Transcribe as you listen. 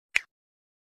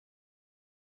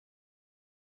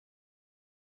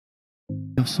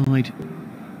offside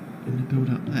in the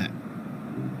build-up there.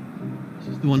 This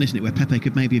is the one, isn't it, where Pepe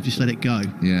could maybe have just let it go.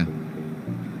 Yeah.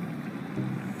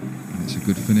 It's a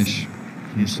good finish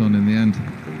from Son in the end.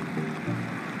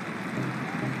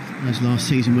 As last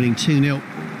season, winning 2-0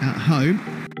 at home.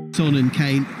 Son and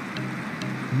Kane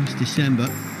last December.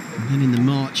 And then in the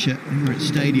March at Emirates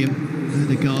Stadium,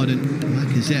 Garden,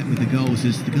 Lacazette with the goals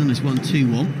as the Gunners won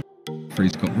 2-1.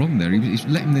 He's got wrong there. He's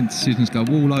letting the decisions go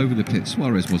all over the pitch.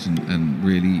 Suarez wasn't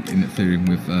really interfering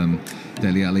with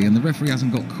Dele Alli, and the referee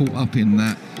hasn't got caught up in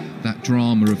that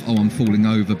drama of, oh, I'm falling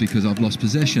over because I've lost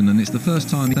possession. And it's the first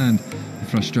time he stand the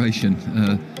frustration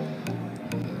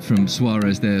from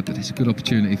Suarez there, but it's a good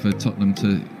opportunity for Tottenham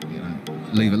to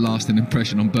leave a lasting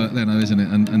impression on Bert Leno, isn't it,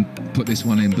 and put this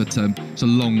one in. But it's a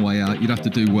long way out. You'd have to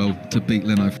do well to beat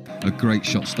Leno. A great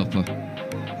shot stopper.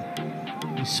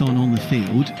 Son on the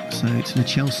field, so it's Lo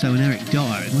Celso and Eric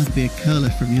Dyer. It might be a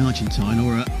curler from the Argentine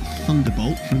or a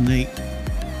thunderbolt from the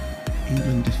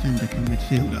England defender come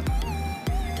midfielder.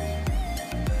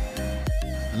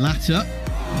 The latter,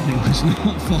 I think, was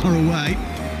not far away.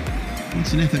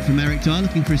 It's an effort from Eric Dyer,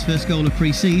 looking for his first goal of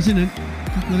pre-season and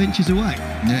a couple of inches away.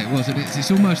 Yeah, it was. It's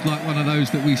almost like one of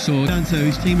those that we saw. Danto,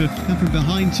 whose team have come from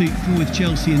behind to draw with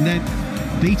Chelsea and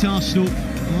then beat Arsenal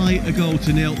by a goal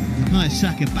to nil. Bukayo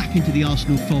Saka back into the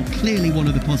Arsenal fold, clearly one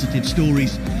of the positive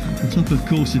stories. On top, of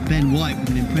course, of Ben White with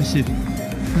an impressive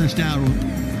first hour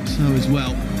or so as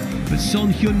well. But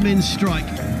Son Heung-min's strike,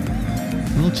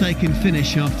 well taken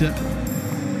finish after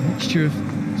a mixture of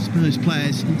Spurs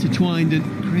players intertwined and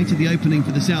created the opening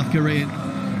for the South Korean.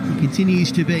 He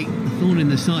continues to be a thorn in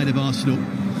the side of Arsenal.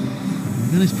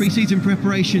 And his pre-season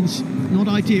preparations not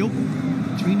ideal.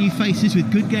 3 new faces with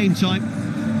good game time.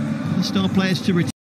 The star players to return.